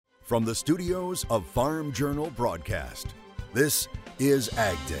From the studios of Farm Journal Broadcast, this is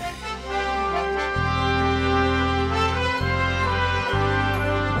Ag Day.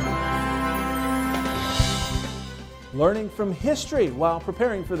 Learning from history while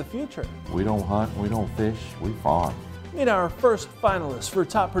preparing for the future. We don't hunt, we don't fish, we farm. Meet our first finalist for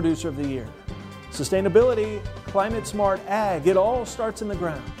Top Producer of the Year. Sustainability, climate smart ag, it all starts in the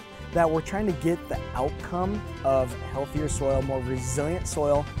ground. That we're trying to get the outcome of healthier soil, more resilient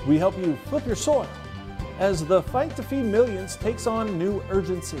soil. We help you flip your soil as the fight to feed millions takes on new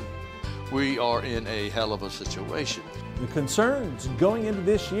urgency. We are in a hell of a situation. The concerns going into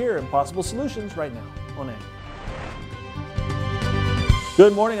this year and possible solutions right now on Ag.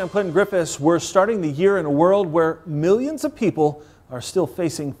 Good morning, I'm Clinton Griffiths. We're starting the year in a world where millions of people are still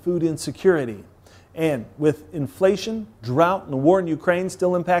facing food insecurity. And with inflation, drought, and the war in Ukraine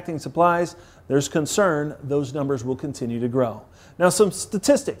still impacting supplies, there's concern those numbers will continue to grow. Now, some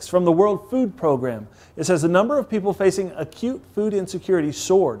statistics from the World Food Program. It says the number of people facing acute food insecurity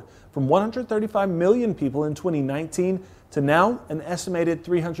soared from 135 million people in 2019 to now an estimated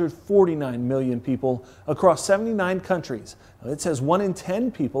 349 million people across 79 countries. Now, it says 1 in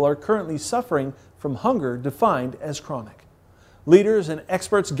 10 people are currently suffering from hunger defined as chronic. Leaders and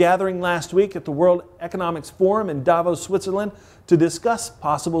experts gathering last week at the World Economics Forum in Davos, Switzerland to discuss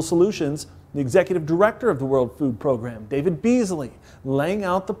possible solutions. The executive director of the World Food Program, David Beasley, laying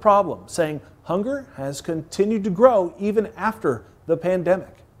out the problem, saying hunger has continued to grow even after the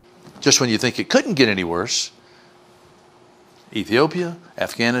pandemic. Just when you think it couldn't get any worse, Ethiopia,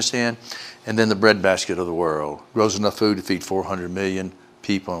 Afghanistan, and then the breadbasket of the world grows enough food to feed 400 million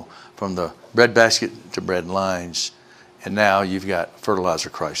people, from the breadbasket to bread lines. And now you've got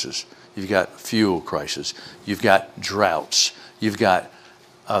fertilizer crisis, you've got fuel crisis, you've got droughts, you've got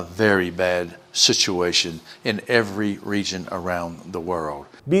a very bad situation in every region around the world.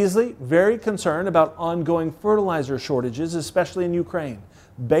 Beasley very concerned about ongoing fertilizer shortages, especially in Ukraine.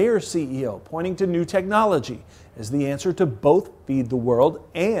 Bayer CEO pointing to new technology as the answer to both feed the world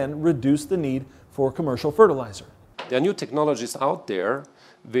and reduce the need for commercial fertilizer. There are new technologies out there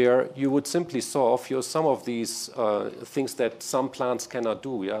where you would simply solve some of these things that some plants cannot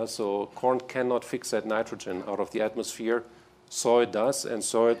do. Yeah? So corn cannot fix that nitrogen out of the atmosphere. Soy does, and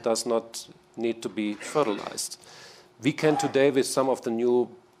soy does not need to be fertilized. We can today, with some of the new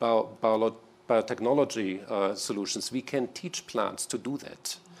biotechnology solutions, we can teach plants to do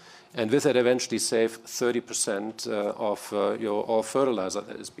that. And with that, eventually save 30% of all fertilizer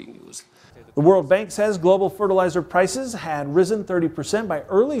that is being used. The World Bank says global fertilizer prices had risen 30% by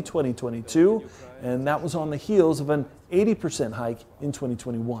early 2022, and that was on the heels of an 80% hike in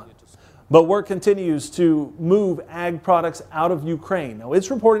 2021. But work continues to move ag products out of Ukraine. Now, it's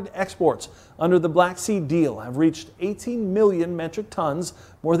reported exports under the Black Sea deal have reached 18 million metric tons.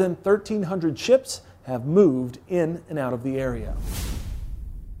 More than 1,300 ships have moved in and out of the area.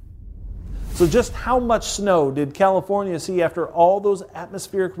 So just how much snow did California see after all those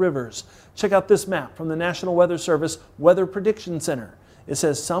atmospheric rivers? Check out this map from the National Weather Service Weather Prediction Center. It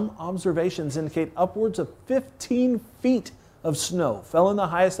says some observations indicate upwards of 15 feet of snow fell in the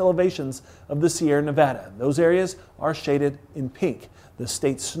highest elevations of the Sierra Nevada. Those areas are shaded in pink. The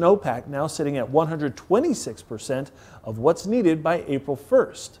state's snowpack now sitting at 126% of what's needed by April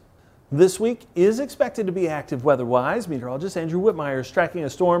 1st. This week is expected to be active weather-wise. Meteorologist Andrew Whitmire is tracking a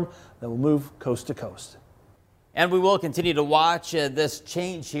storm that will move coast to coast. And we will continue to watch this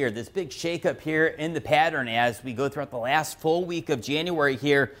change here, this big shakeup here in the pattern as we go throughout the last full week of January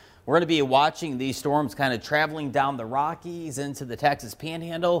here. We're going to be watching these storms kind of traveling down the Rockies into the Texas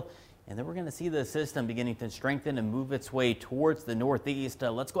Panhandle. And then we're going to see the system beginning to strengthen and move its way towards the northeast.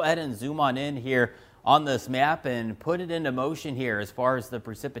 Let's go ahead and zoom on in here on this map and put it into motion here as far as the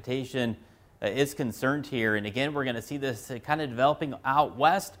precipitation is concerned here. And again, we're going to see this kind of developing out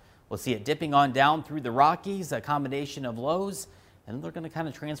west. We'll see it dipping on down through the Rockies, a combination of lows, and they're going to kind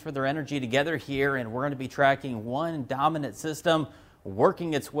of transfer their energy together here. And we're going to be tracking one dominant system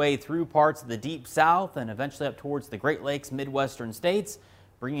working its way through parts of the deep south and eventually up towards the Great Lakes, Midwestern states,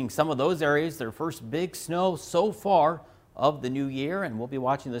 bringing some of those areas their first big snow so far of the new year. And we'll be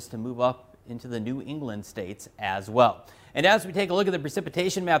watching this to move up into the New England states as well. And as we take a look at the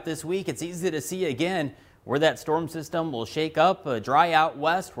precipitation map this week, it's easy to see again where that storm system will shake up, dry out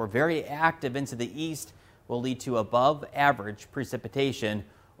west. We're very active into the east, will lead to above average precipitation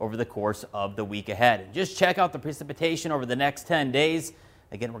over the course of the week ahead. And just check out the precipitation over the next 10 days.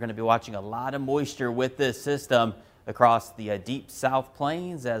 Again, we're going to be watching a lot of moisture with this system across the deep South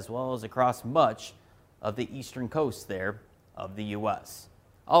Plains as well as across much of the eastern coast there of the U.S.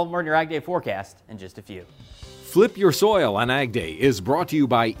 I'll have more on your Ag Day forecast in just a few. Flip Your Soil on Ag Day is brought to you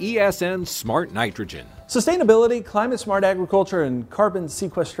by ESN Smart Nitrogen. Sustainability, climate-smart agriculture, and carbon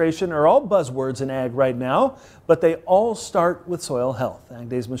sequestration are all buzzwords in ag right now, but they all start with soil health. Ag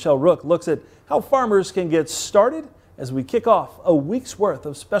Day's Michelle Rook looks at how farmers can get started as we kick off a week's worth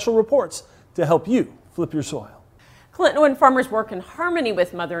of special reports to help you flip your soil. Clinton, when farmers work in harmony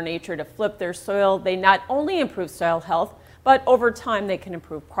with Mother Nature to flip their soil, they not only improve soil health, but over time they can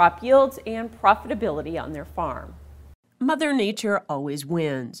improve crop yields and profitability on their farm. Mother Nature always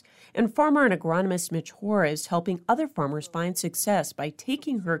wins, and farmer and agronomist Mitch Hoare is helping other farmers find success by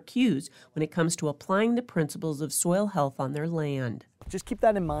taking her cues when it comes to applying the principles of soil health on their land. Just keep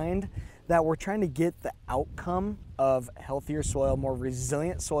that in mind, that we're trying to get the outcome of healthier soil, more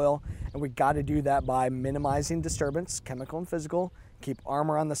resilient soil, and we got to do that by minimizing disturbance, chemical and physical, keep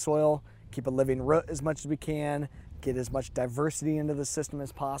armor on the soil, keep a living root as much as we can, get as much diversity into the system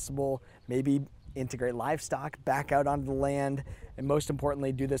as possible, maybe integrate livestock back out onto the land, and most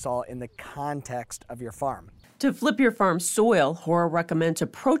importantly, do this all in the context of your farm. To flip your farm's soil, Hoare recommends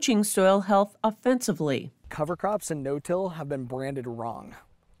approaching soil health offensively. Cover crops and no-till have been branded wrong.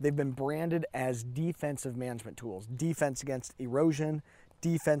 They've been branded as defensive management tools, defense against erosion,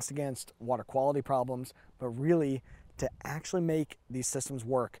 defense against water quality problems, but really to actually make these systems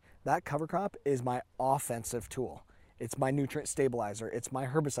work, that cover crop is my offensive tool. It's my nutrient stabilizer, it's my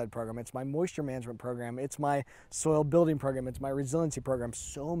herbicide program, it's my moisture management program, it's my soil building program, it's my resiliency program,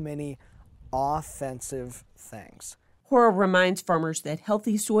 so many offensive things. Hoare reminds farmers that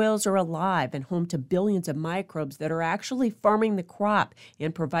healthy soils are alive and home to billions of microbes that are actually farming the crop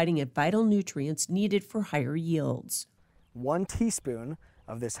and providing it vital nutrients needed for higher yields. 1 teaspoon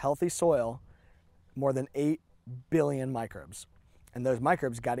of this healthy soil, more than 8 billion microbes. And those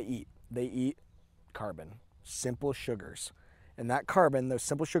microbes got to eat. They eat carbon, simple sugars. And that carbon, those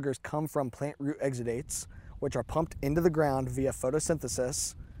simple sugars, come from plant root exudates, which are pumped into the ground via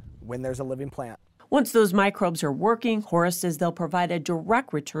photosynthesis when there's a living plant. Once those microbes are working, Horace says they'll provide a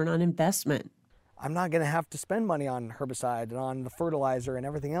direct return on investment. I'm not going to have to spend money on herbicide and on the fertilizer and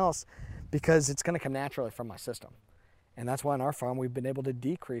everything else because it's going to come naturally from my system. And that's why on our farm we've been able to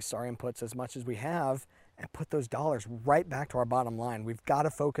decrease our inputs as much as we have and put those dollars right back to our bottom line. We've got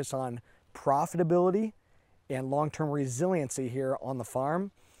to focus on profitability and long-term resiliency here on the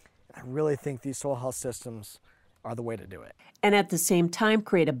farm. And I really think these soil health systems are the way to do it. And at the same time,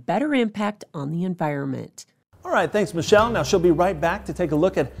 create a better impact on the environment. All right, thanks, Michelle. Now she'll be right back to take a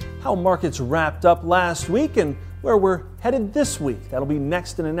look at how markets wrapped up last week and where we're headed this week. That'll be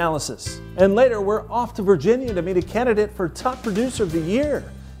next in analysis. And later, we're off to Virginia to meet a candidate for Top Producer of the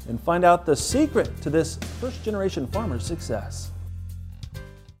Year and find out the secret to this first-generation farmer's success.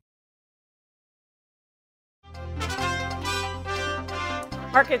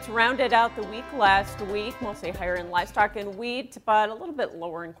 Markets rounded out the week last week, mostly higher in livestock and wheat, but a little bit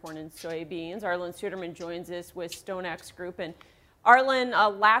lower in corn and soybeans. Arlen Suderman joins us with StoneX Group. And Arlen,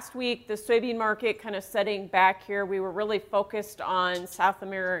 last week, the soybean market kind of setting back here. We were really focused on South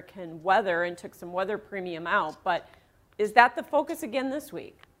American weather and took some weather premium out. But is that the focus again this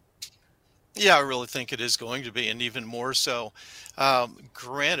week? Yeah, I really think it is going to be, and even more so.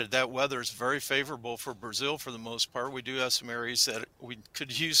 Granted, that weather is very favorable for Brazil for the most part. We do have some areas that we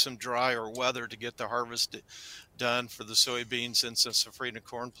could use some drier weather to get the harvest done for the soybeans and some safrinha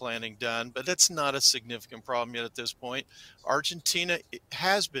corn planting done, but that's not a significant problem yet at this point. Argentina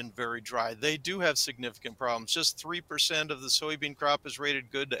has been very dry. They do have significant problems. Just 3% of the soybean crop is rated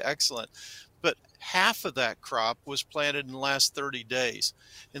good to excellent. But half of that crop was planted in the last 30 days,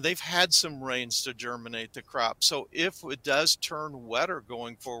 and they've had some rains to germinate the crop. So if it does turn wetter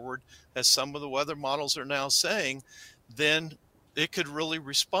going forward, as some of the weather models are now saying, then it could really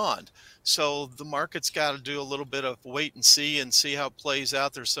respond. So the market's got to do a little bit of wait and see how it plays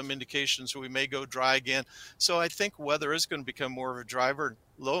out. There's some indications we may go dry again. So I think weather is going to become more of a driver.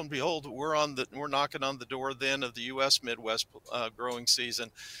 Lo and behold, we're knocking on the door then of the U.S. Midwest growing season.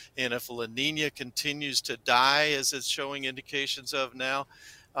 And if La Nina continues to die, as it's showing indications of now,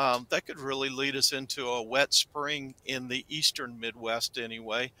 that could really lead us into a wet spring in the eastern Midwest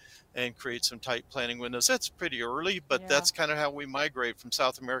anyway, and create some tight planting windows. That's pretty early, but that's kind of how we migrate from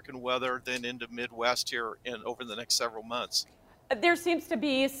South American weather then into Midwest here over the next several months. There seems to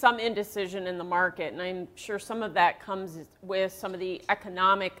be some indecision in the market, and I'm sure some of that comes with some of the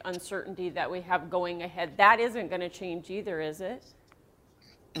economic uncertainty that we have going ahead. That isn't going to change either, is it?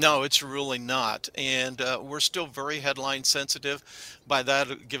 No, it's really not. And we're still very headline sensitive. By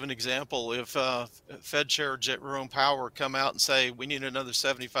that, give an example, if Fed Chair Jerome Powell come out and say we need another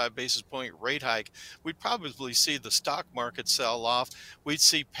 75 basis point rate hike, we'd probably see the stock market sell off. We'd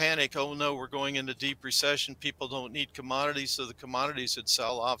see panic. Oh no, we're going into deep recession. People don't need commodities, so the commodities would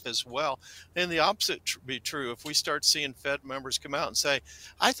sell off as well. And the opposite be true. If we start seeing Fed members come out and say,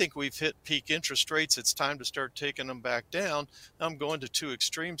 I think we've hit peak interest rates, it's time to start taking them back down. I'm going to two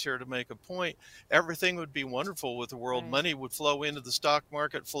extremes here to make a point. Everything would be wonderful with the world. Right. Money would flow into the stock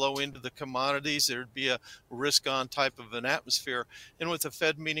market, flow into the commodities. There'd be a risk on type of an atmosphere. And with the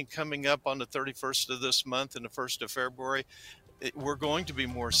Fed meeting coming up on the 31st of this month and the 1st of February, we're going to be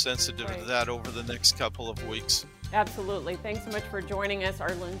more sensitive to that over the next couple of weeks. Absolutely. Thanks so much for joining us,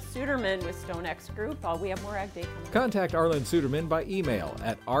 Arlen Suderman with StoneX Group. We have more Ag Day coming up. Contact Arlen Suderman by email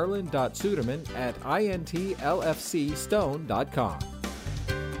at arlen.suderman@intlfcstone.com.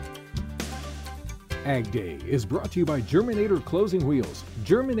 Ag Day is brought to you by Germinator Closing Wheels.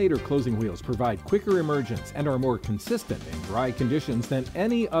 Germinator Closing Wheels provide quicker emergence and are more consistent in dry conditions than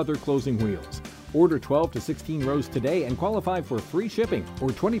any other closing wheels. Order 12 to 16 rows today and qualify for free shipping or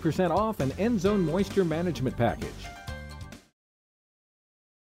 20% off an End Zone Moisture Management Package.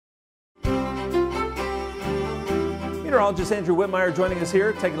 Meteorologist Andrew Whitmire joining us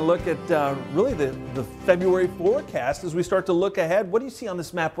here, taking a look at really the February forecast as we start to look ahead. What do you see on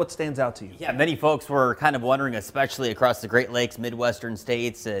this map? What stands out to you? Yeah, many folks were kind of wondering, especially across the Great Lakes, Midwestern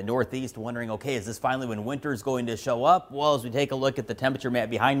states, Northeast, wondering, okay, is this finally when winter's going to show up? Well, as we take a look at the temperature map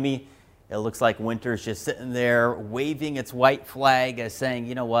behind me, it looks like winter's just sitting there waving its white flag as saying,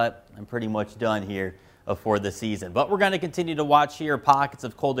 you know what, I'm pretty much done here for the season. But we're going to continue to watch here pockets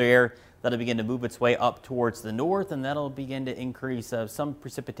of colder air that'll begin to move its way up towards the north, and that'll begin to increase some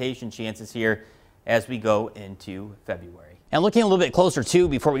precipitation chances here as we go into February. And looking a little bit closer too,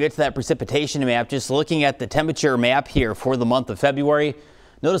 before we get to that precipitation map, just looking at the temperature map here for the month of February.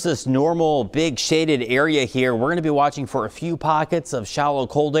 Notice this normal big shaded area here. We're going to be watching for a few pockets of shallow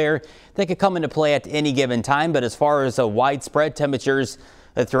cold air that could come into play at any given time. But as far as widespread temperatures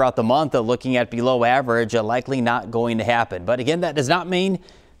throughout the month, looking at below average, likely not going to happen. But again, that does not mean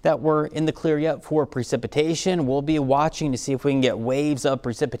that we're in the clear yet for precipitation. We'll be watching to see if we can get waves of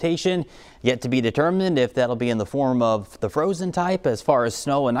precipitation, yet to be determined if that'll be in the form of the frozen type as far as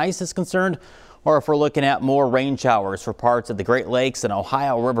snow and ice is concerned, or if we're looking at more rain showers for parts of the Great Lakes and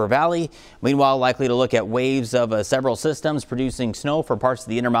Ohio River Valley. Meanwhile, likely to look at waves of several systems producing snow for parts of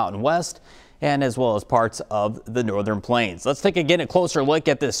the Intermountain West and as well as parts of the Northern Plains. Let's take again a closer look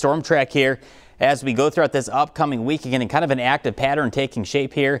at this storm track here as we go throughout this upcoming week. Again, in kind of an active pattern taking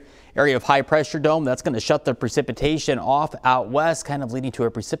shape here. Area of high pressure dome, that's going to shut the precipitation off out west, kind of leading to a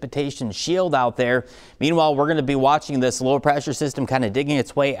precipitation shield out there. Meanwhile, we're going to be watching this low pressure system kind of digging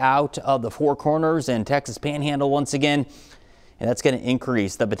its way out of the Four Corners and Texas Panhandle once again. And that's going to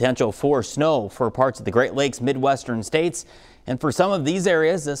increase the potential for snow for parts of the Great Lakes, Midwestern states. And for some of these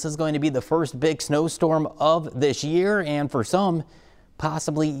areas, this is going to be the first big snowstorm of this year, and for some,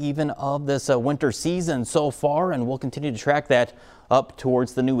 possibly even of this winter season so far. And we'll continue to track that up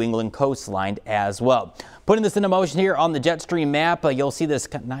towards the New England coastline as well. Putting this into motion here on the jet stream map, you'll see this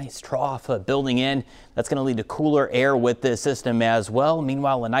nice trough building in. That's going to lead to cooler air with this system as well.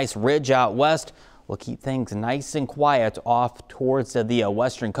 Meanwhile, a nice ridge out west will keep things nice and quiet off towards the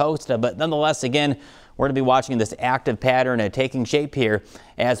western coast. But nonetheless, again, we're going to be watching this active pattern taking shape here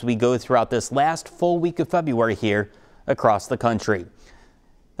as we go throughout this last full week of February here across the country.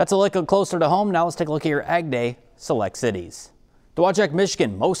 That's a look closer to home. Now let's take a look at your Ag Day select cities. Dowagiac,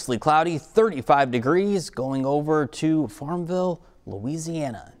 Michigan, mostly cloudy, 35 degrees. Going over to Farmville,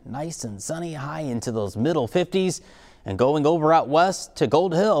 Louisiana, nice and sunny, high into those middle 50s. And going over out west to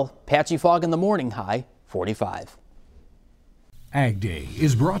Gold Hill, patchy fog in the morning, high 45. Ag Day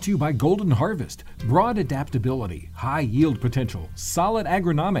is brought to you by Golden Harvest. Broad adaptability, high yield potential, solid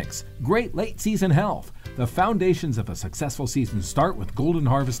agronomics, great late season health. The foundations of a successful season start with Golden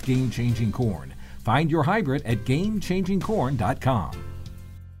Harvest Game-Changing Corn. Find your hybrid at GameChangingCorn.com.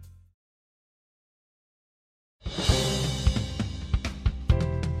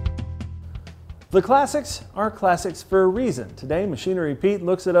 The classics are classics for a reason. Today, Machinery Pete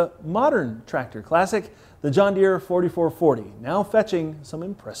looks at a modern tractor classic, the John Deere 4440, now fetching some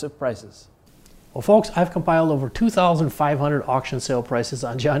impressive prices. Well, folks, I've compiled over 2,500 auction sale prices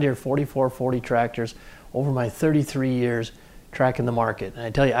on John Deere 4440 tractors over my 33 years tracking the market. And I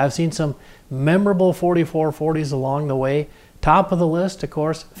tell you, I've seen some memorable 4440s along the way. Top of the list, of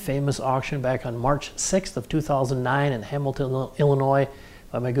course, famous auction back on March 6th of 2009 in Hamilton, Illinois,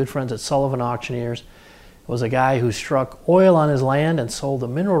 by my good friends at Sullivan Auctioneers. was a guy who struck oil on his land and sold the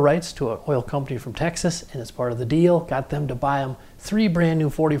mineral rights to an oil company from Texas, and as part of the deal, got them to buy him 3 brand new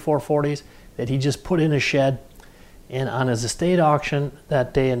 4440s that he just put in his shed. And on his estate auction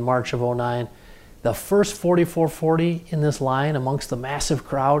that day in March of '09, the first 4440 in this line amongst the massive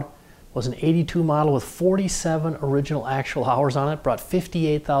crowd was an 82 model with 47 original actual hours on it, brought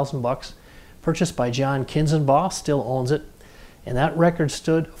 $58,000, purchased by John Kinzenbaugh, still owns it. And that record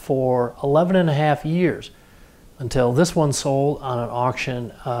stood for 11 and a half years until this one sold on an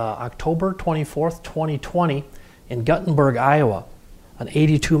auction October 24th, 2020 in Guttenberg, Iowa. An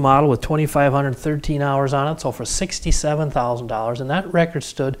 82 model with 2,513 hours on it, sold for $67,000, and that record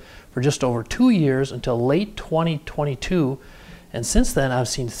stood for just over 2 years until late 2022. And since then, I've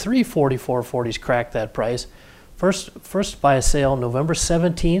seen 3 4440s crack that price. First by a sale November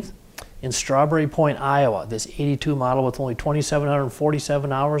 17th in Strawberry Point, Iowa. This 82 model with only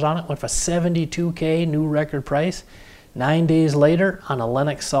 2,747 hours on it went for $72K, new record price. 9 days later, on a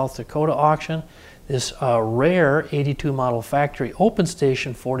Lenox, South Dakota auction, this rare 82 model factory open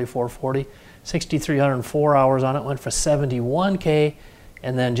station 4440, 6,304 hours on it, went for $71K.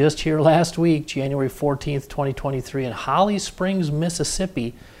 And then just here last week, January 14th, 2023, in Holly Springs,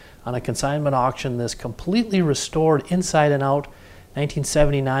 Mississippi, on a consignment auction, this completely restored inside and out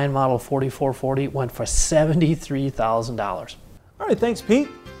 1979 model 4440 went for $73,000. All right, thanks, Pete.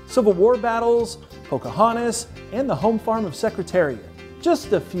 Civil War battles, Pocahontas, and the home farm of Secretariat.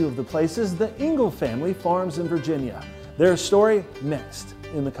 Just a few of the places the Engel family farms in Virginia. Their story next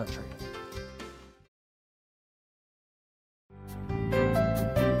in the country.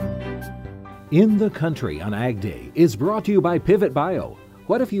 In the Country on Ag Day is brought to you by Pivot Bio.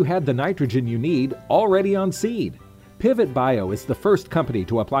 What if you had the nitrogen you need already on seed? Pivot Bio is the first company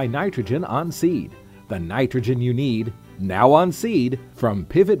to apply nitrogen on seed. The nitrogen you need, now on seed, from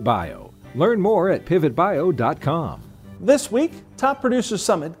Pivot Bio. Learn more at pivotbio.com. This week, Top Producer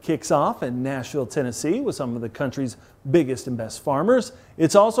Summit kicks off in Nashville, Tennessee with some of the country's biggest and best farmers.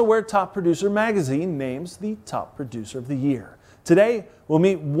 It's also where Top Producer Magazine names the Top Producer of the Year. Today, we'll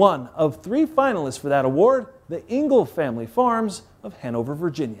meet one of 3 finalists for that award, the Engel family farms of Hanover,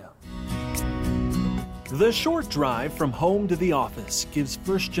 Virginia. The short drive from home to the office gives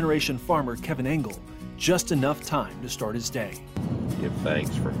first-generation farmer Kevin Engel just enough time to start his day. Give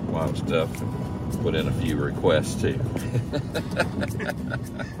thanks for a lot of stuff and put in a few requests too.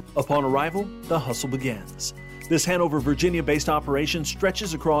 Upon arrival, the hustle begins. This Hanover, Virginia-based operation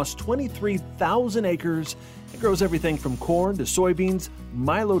stretches across 23,000 acres. It grows everything from corn to soybeans,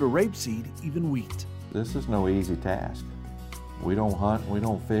 milo to rapeseed, even wheat. This is no easy task. We don't hunt, we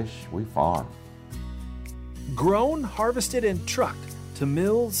don't fish, we farm. Grown, harvested, and trucked to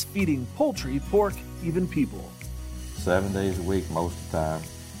mills feeding poultry, pork, even people. 7 days a week most of the time,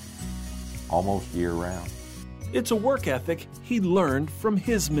 almost year round. It's a work ethic he learned from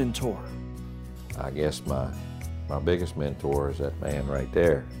his mentor. I guess my biggest mentor is that man right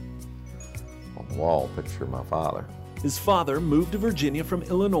there on the wall, picture of my father. His father moved to Virginia from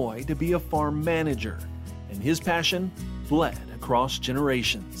Illinois to be a farm manager, and his passion bled across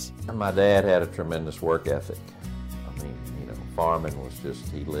generations. My dad had a tremendous work ethic. I mean, farming was just,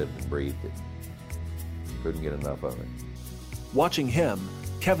 he lived and breathed it. Couldn't get enough of it. Watching him,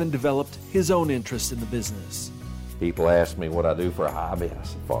 Kevin developed his own interest in the business. People ask me what I do for a hobby. I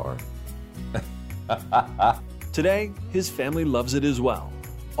said, farm. Today, his family loves it as well.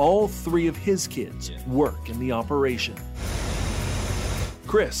 All 3 of his kids work in the operation.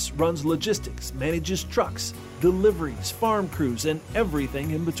 Chris runs logistics, manages trucks, deliveries, farm crews, and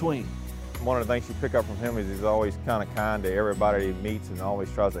everything in between. One of the things you pick up from him is he's always kind to everybody he meets and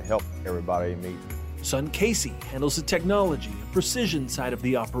always tries to help everybody he meets. Son Casey handles the technology and precision side of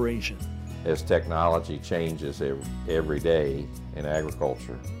the operation. As technology changes every day in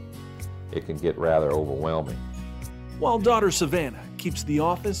agriculture, it can get rather overwhelming. While daughter Savannah keeps the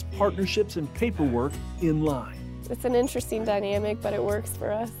office, partnerships, and paperwork in line. It's an interesting dynamic, but it works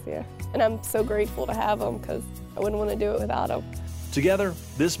for us, yeah. And I'm so grateful to have them because I wouldn't want to do it without them. Together,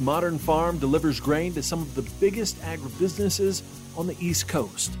 this modern farm delivers grain to some of the biggest agribusinesses on the East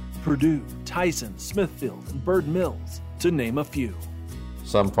Coast. Purdue, Tyson, Smithfield, and Bird Mills, to name a few.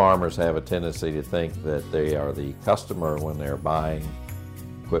 Some farmers have a tendency to think that they are the customer when they're buying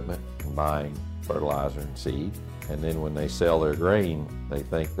equipment and buying fertilizer and seed. And then when they sell their grain, they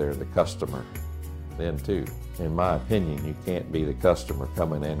think they're the customer then too. In my opinion, you can't be the customer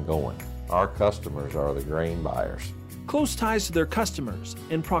coming and going. Our customers are the grain buyers. Close ties to their customers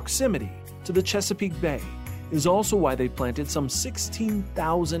and proximity to the Chesapeake Bay is also why they planted some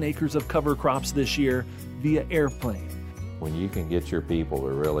 16,000 acres of cover crops this year via airplane. When you can get your people to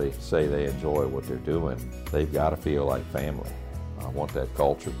really say they enjoy what they're doing, they've got to feel like family. I want that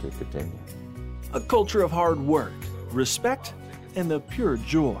culture to continue. A culture of hard work, respect, and the pure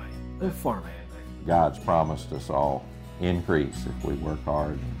joy of farming. God's promised us all increase if we work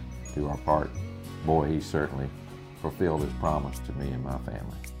hard and do our part. Boy, He certainly fulfilled His promise to me and my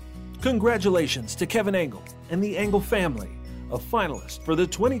family. Congratulations to Kevin Engel and the Engel family, a finalist for the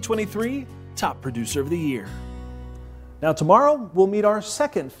 2023 Top Producer of the Year. Now tomorrow, we'll meet our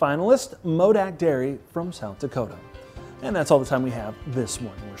second finalist, Modak Dairy from South Dakota. And that's all the time we have this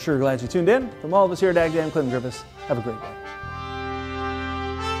morning. We're sure glad you tuned in. From all of us here at Ag Day, I'm Clinton Griffiths. Have a great day.